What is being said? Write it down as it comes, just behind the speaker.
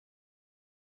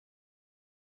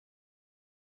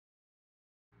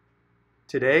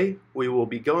Today, we will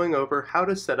be going over how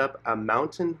to set up a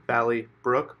Mountain Valley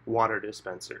Brook water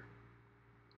dispenser.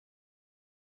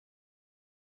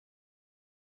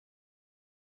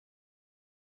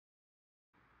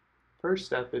 First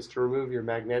step is to remove your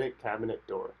magnetic cabinet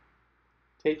door.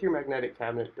 Take your magnetic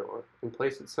cabinet door and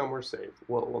place it somewhere safe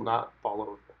where it will not fall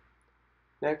over.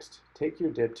 Next, take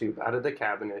your dip tube out of the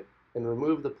cabinet and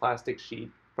remove the plastic sheet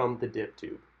from the dip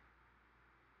tube.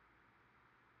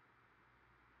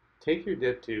 Take your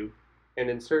dip tube and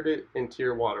insert it into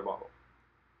your water bottle.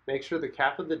 Make sure the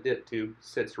cap of the dip tube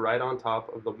sits right on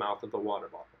top of the mouth of the water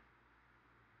bottle.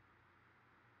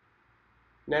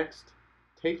 Next,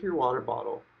 take your water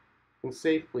bottle and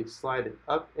safely slide it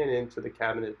up and into the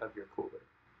cabinet of your cooler.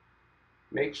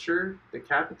 Make sure the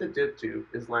cap of the dip tube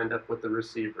is lined up with the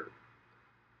receiver.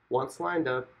 Once lined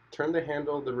up, turn the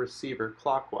handle of the receiver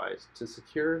clockwise to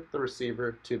secure the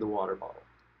receiver to the water bottle.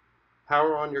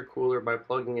 Power on your cooler by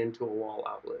plugging into a wall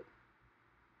outlet.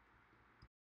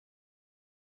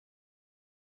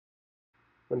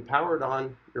 When powered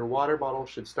on, your water bottle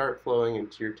should start flowing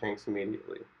into your tanks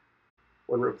immediately.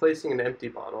 When replacing an empty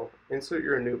bottle, insert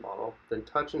your new bottle, then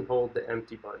touch and hold the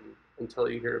empty button until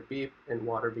you hear a beep and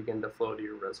water begin to flow to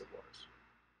your reservoirs.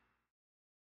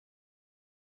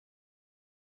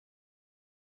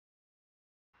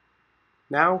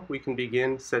 Now we can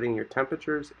begin setting your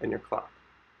temperatures and your clock.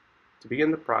 To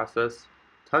begin the process,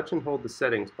 touch and hold the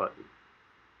settings button.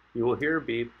 You will hear a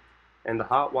beep and the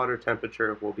hot water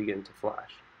temperature will begin to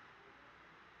flash.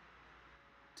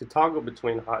 To toggle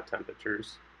between hot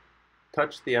temperatures,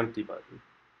 touch the empty button.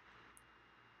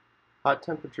 Hot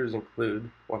temperatures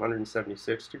include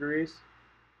 176 degrees,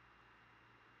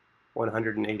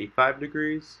 185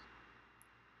 degrees,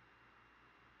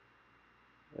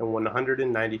 and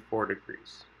 194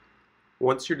 degrees.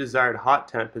 Once your desired hot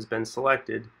temp has been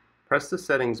selected, press the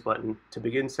settings button to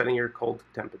begin setting your cold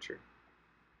temperature.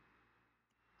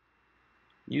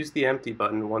 Use the empty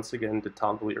button once again to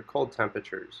toggle your cold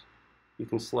temperatures. You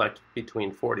can select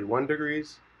between 41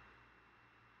 degrees,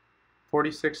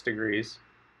 46 degrees,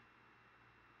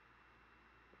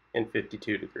 and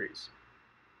 52 degrees.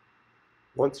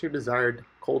 Once your desired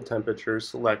cold temperature is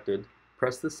selected,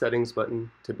 press the settings button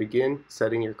to begin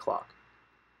setting your clock.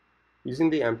 Using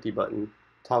the empty button,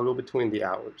 toggle between the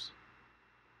hours.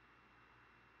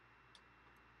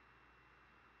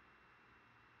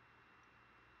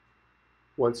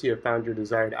 Once you have found your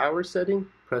desired hour setting,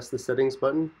 press the settings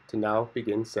button to now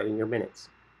begin setting your minutes.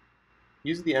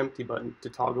 Use the empty button to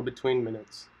toggle between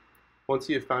minutes. Once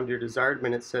you have found your desired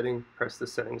minute setting, press the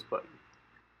settings button.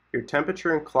 Your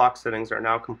temperature and clock settings are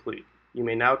now complete. You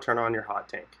may now turn on your hot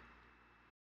tank.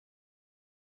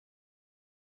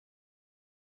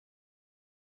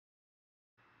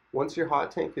 Once your hot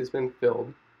tank has been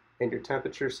filled and your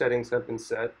temperature settings have been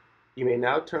set, you may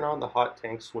now turn on the hot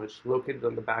tank switch located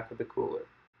on the back of the cooler.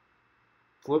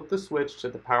 Flip the switch to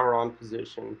the power on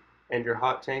position and your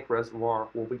hot tank reservoir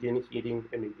will begin heating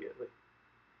immediately.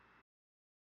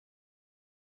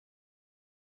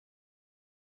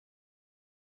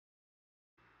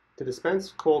 To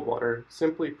dispense cold water,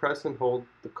 simply press and hold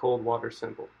the cold water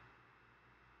symbol.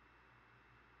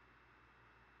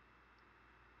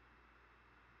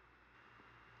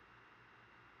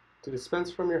 To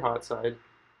dispense from your hot side,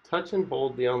 touch and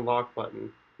hold the unlock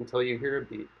button until you hear a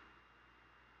beep.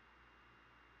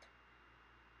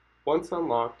 Once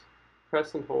unlocked,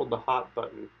 press and hold the hot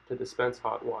button to dispense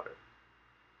hot water.